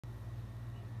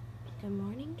Good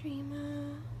morning,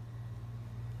 Dreama.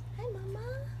 Hi, Mama.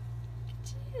 Look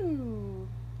at you.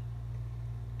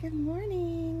 Good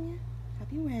morning.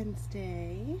 Happy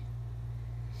Wednesday.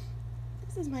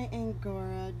 This is my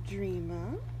Angora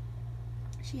Dreama.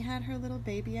 She had her little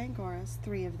baby Angoras,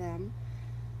 3 of them,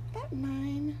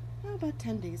 about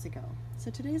 10 days ago.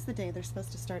 So today's the day they're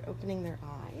supposed to start opening their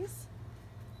eyes.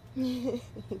 You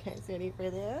guys ready for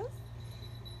this?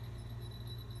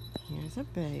 Here's a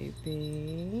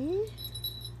baby.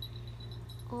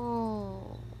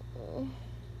 Oh.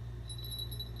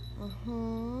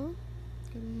 Uh-huh.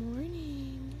 Good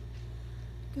morning.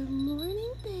 Good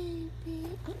morning, baby.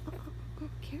 Oh,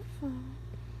 careful.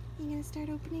 You gonna start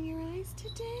opening your eyes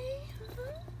today?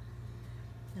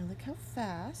 Now look how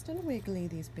fast and wiggly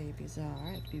these babies are.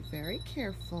 I have to be very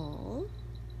careful.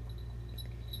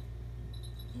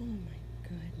 Oh my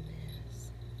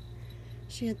goodness.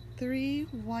 She had 3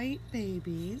 white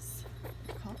babies.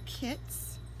 They're called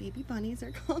kits. Baby bunnies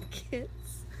are called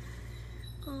kits.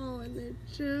 Oh, and they're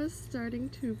just starting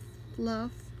to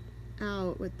fluff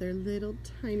out with their little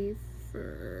tiny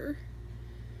fur.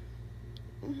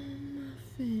 Oh,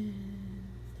 Muffin.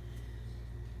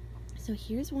 So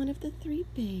here's one of the 3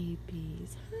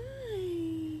 babies. Hi.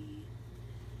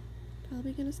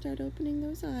 Probably gonna start opening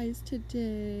those eyes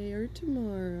today or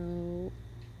tomorrow.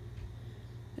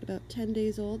 At about 10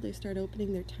 days old, they start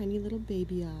opening their tiny little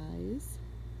baby eyes.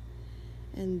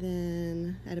 And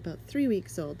then at about 3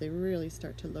 weeks old, they really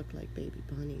start to look like baby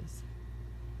bunnies.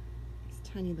 These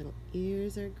tiny little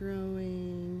ears are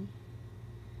growing.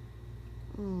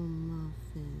 Oh,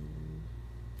 Muffin.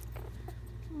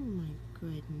 Oh my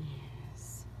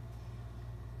goodness.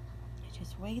 I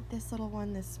just weighed this little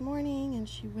one this morning and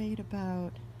she weighed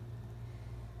about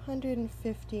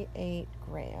 158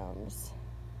 grams.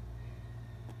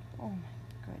 Oh my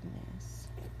goodness.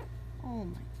 Oh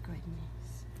my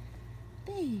goodness.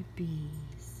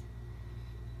 Babies.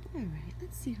 All right,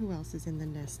 let's see who else is in the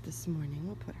nest this morning.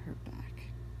 We'll put her back.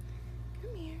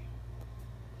 Come here.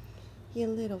 You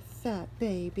little fat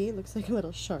baby. Looks like a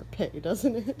little Shar-Pei,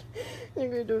 doesn't it?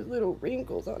 Look at those little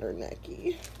wrinkles on her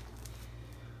necky.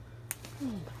 Oh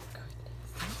my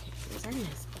goodness. Okay, here's our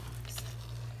nest box.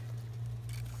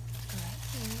 All right,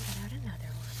 here, get out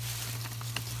another one.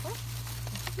 Oh,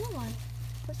 there's a new one.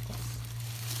 What's this?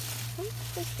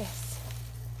 What's this?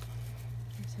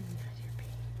 There's another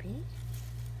baby.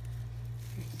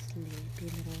 Very sleepy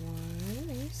little one.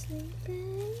 Are you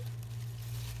sleeping?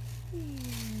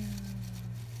 Yeah.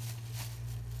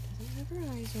 Doesn't have her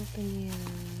eyes open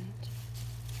yet.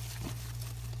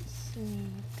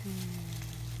 Sleeping.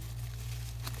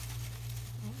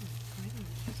 Oh my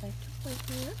goodness. She's like, just wake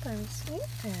me up. I'm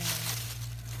sleeping.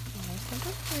 There's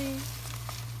number 3.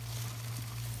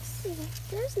 Let's see.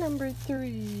 There's number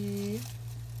 3.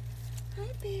 Hi,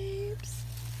 babes.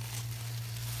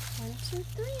 1, 2,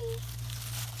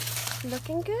 3.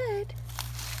 Looking good.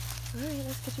 All right,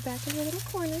 let's put you back in your little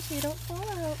corner so you don't fall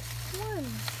out. 1,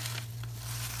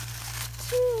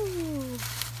 2.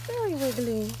 Very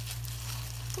wiggly.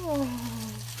 Oh.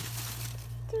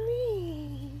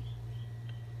 3.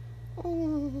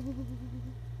 Oh.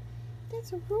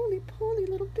 That's a roly-poly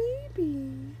little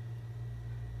baby.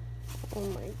 Oh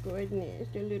my goodness,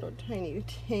 the little tiny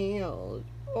tails.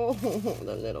 Oh,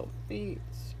 the little feet.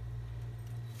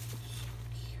 So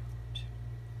cute.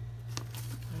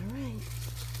 All right.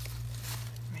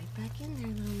 Right back in there,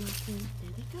 little Muffin.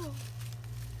 There they go.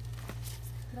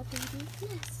 Little baby's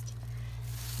nest.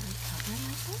 And cover them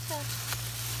like those up.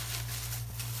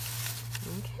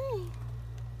 Okay.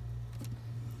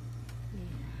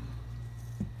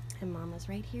 Yeah. And Mama's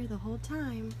right here the whole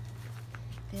time.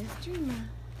 There's Dreama.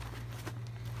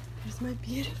 There's my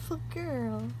beautiful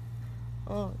girl.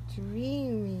 Oh,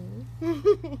 Dreamy.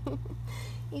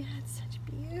 You had such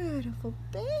beautiful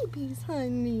babies,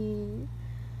 honey.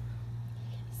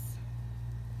 Yes.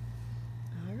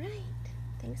 All right.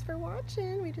 Thanks for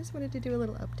watching. We just wanted to do a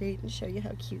little update and show you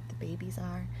how cute the babies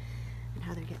are and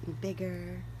how they're getting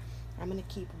bigger. I'm going to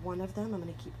keep one of them. I'm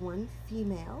going to keep 1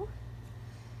 female.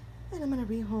 And I'm going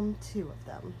to rehome 2 of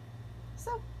them.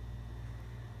 So,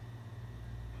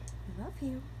 I love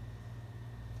you.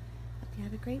 Hope you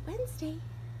have a great Wednesday.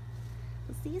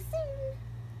 We'll see you soon.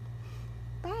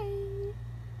 Bye.